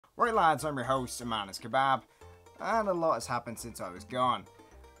Right lads, I'm your host, Amanis Kebab, and a lot has happened since I was gone.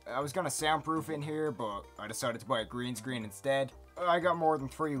 I was gonna soundproof in here, but I decided to buy a green screen instead. I got more than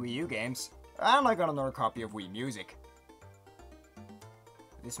 3 Wii U games, and I got another copy of Wii Music.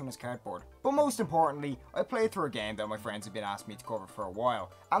 This one is cardboard. But most importantly, I played through a game that my friends have been asking me to cover for a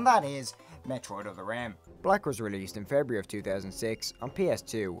while, and that is Metroid Other M. Black was released in February of 2006 on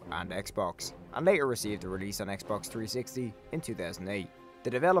PS2 and Xbox, and later received a release on Xbox 360 in 2008. The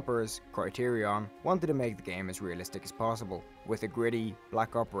developers, Criterion, wanted to make the game as realistic as possible, with a gritty,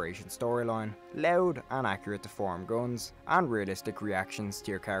 Black Operation storyline, loud and accurate to form guns, and realistic reactions to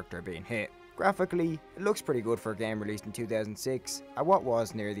your character being hit. Graphically, it looks pretty good for a game released in 2006, at what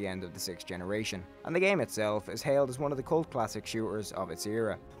was near the end of the 6th generation, and the game itself is hailed as one of the cult classic shooters of its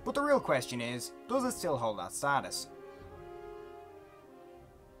era. But the real question is, does it still hold that status?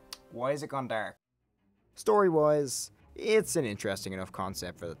 Why has it gone dark? Story-wise, it's an interesting enough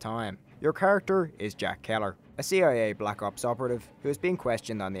concept for the time. Your character is Jack Keller, a CIA Black Ops operative who is being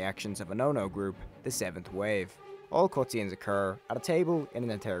questioned on the actions of a no-no group, the Seventh Wave. All cutscenes occur at a table in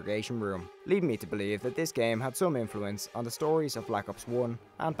an interrogation room, leading me to believe that this game had some influence on the stories of Black Ops 1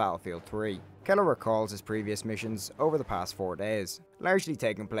 and Battlefield 3. Keller recalls his previous missions over the past 4 days, largely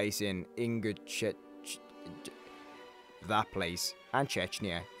taking place in that place, and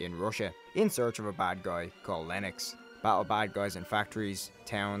Chechnya in Russia, in search of a bad guy called Lennox. Battle bad guys in factories,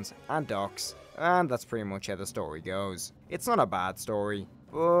 towns, and docks, and that's pretty much how the story goes. It's not a bad story,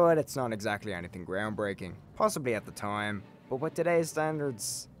 but it's not exactly anything groundbreaking, possibly at the time, but with today's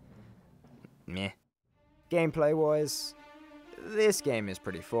standards, meh. Gameplay wise, this game is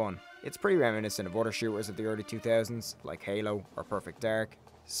pretty fun. It's pretty reminiscent of other shooters of the early 2000s, like Halo or Perfect Dark.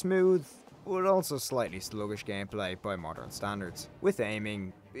 Smooth, but also slightly sluggish gameplay by modern standards, with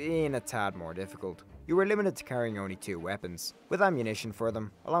aiming being a tad more difficult. You were limited to carrying only 2 weapons, with ammunition for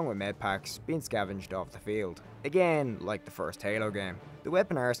them, along with med packs, being scavenged off the field. Again, like the first Halo game. The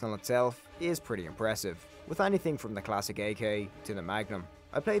weapon arsenal itself is pretty impressive, with anything from the classic AK to the Magnum.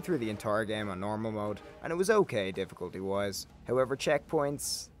 I played through the entire game on normal mode, and it was okay difficulty-wise. However,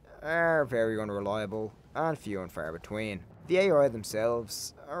 checkpoints are very unreliable and few and far between. The AI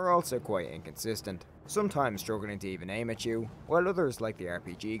themselves are also quite inconsistent, sometimes struggling to even aim at you, while others like the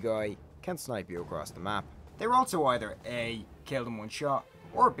RPG guy can snipe you across the map. They're also either A, killed in one shot,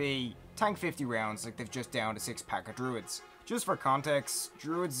 or B, tank 50 rounds like they've just downed a 6-pack of druids. Just for context,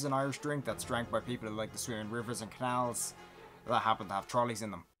 druids is an Irish drink that's drank by people who like to swim in rivers and canals that happen to have trolleys in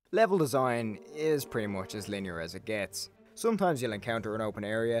them. Level design is pretty much as linear as it gets. Sometimes you'll encounter an open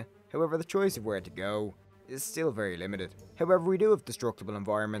area, however the choice of where to go is still very limited. However, we do have destructible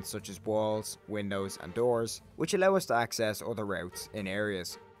environments such as walls, windows and doors, which allow us to access other routes in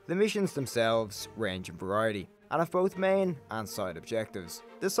areas. The missions themselves range in variety, and have both main and side objectives.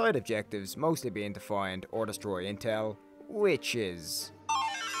 The side objectives mostly being to find or destroy intel, which is...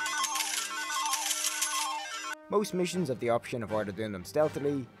 Most missions have the option of either doing them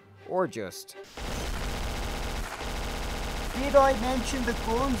stealthily, or just... Did I mention the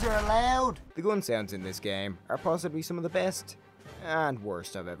guns are allowed? The gun sounds in this game are possibly some of the best and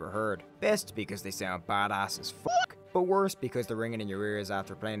worst I've ever heard. Best because they sound badass as fuck, but worse because the ringing in your ears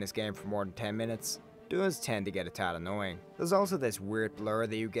after playing this game for more than 10 minutes does tend to get a tad annoying. There's also this weird blur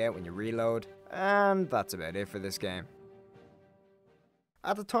that you get when you reload, and that's about it for this game.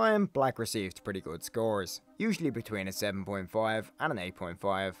 At the time, Black received pretty good scores, usually between a 7.5 and an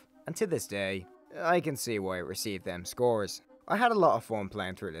 8.5, and to this day, I can see why it received them scores. I had a lot of fun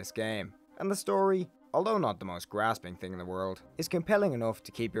playing through this game, and the story, although not the most grasping thing in the world, is compelling enough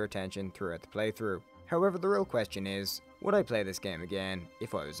to keep your attention throughout the playthrough. However, the real question is, would I play this game again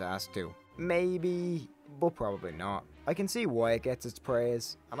if I was asked to? Maybe, but probably not. I can see why it gets its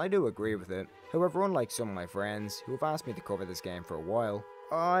praise, and I do agree with it. However, unlike some of my friends who have asked me to cover this game for a while,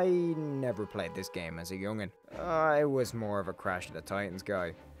 I never played this game as a youngin'. I was more of a Crash of the Titans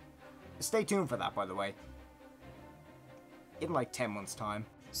guy. Stay tuned for that, by the way. In like 10 months' time.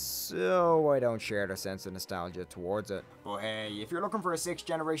 So I don't share the sense of nostalgia towards it. But hey, if you're looking for a 6th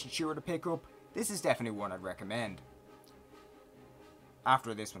generation shooter to pick up, this is definitely one I'd recommend.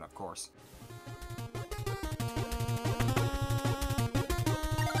 After this one, of course.